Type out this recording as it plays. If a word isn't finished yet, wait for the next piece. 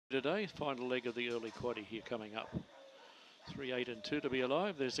today. Final leg of the early quaddie here coming up. 3, 8 and 2 to be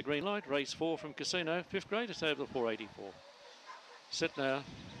alive. There's the green light. Race 4 from Casino. 5th grade. It's over the 484. Set now.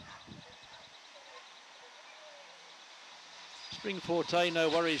 Spring Forte, No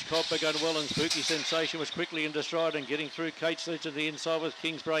Worries, Cobb begun well, and Spooky Sensation was quickly into stride and getting through. Kate Sledge to the inside with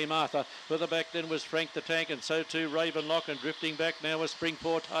Kingsbury Martha. Further back then was Frank the Tank, and so too Ravenlock, and drifting back now was Spring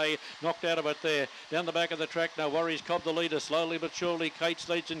Forte, knocked out of it there. Down the back of the track, No Worries, Cobb the leader, slowly but surely. Kate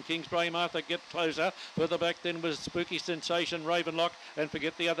Sledge and Kingsbury Martha get closer. Further back then was Spooky Sensation, Ravenlock, and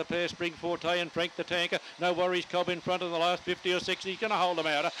forget the other pair, Spring Forte and Frank the Tanker. No Worries, Cobb in front of the last 50 or 60. He's going to hold them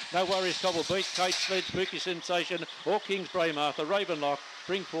out. No Worries, Cobb will beat Kate Sledge, Spooky Sensation, or Kingsbury Martha, Ravenlock,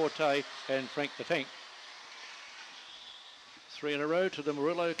 Spring Forte and Frank the Tank. 3 in a row to the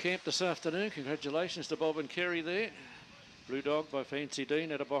Murillo camp this afternoon. Congratulations to Bob and Kerry there. Blue Dog by Fancy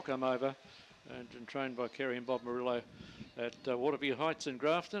Dean at a Bockham over and trained by Kerry and Bob Murillo at Waterview Heights in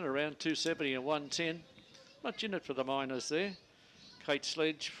Grafton, around 270 and 110. Much in it for the miners there. Kate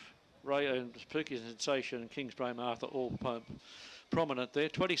Sledge, Ray and Spooky Sensation and Kingsbury Martha all prominent there.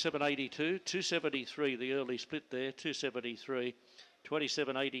 27.82, 273 the early split there, 273,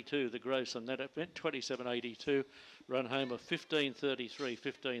 27.82 the gross on that event, 27.82, run home of 15.33,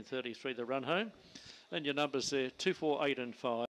 15.33 the run home. And your numbers there, 2, 4, 8 and 5.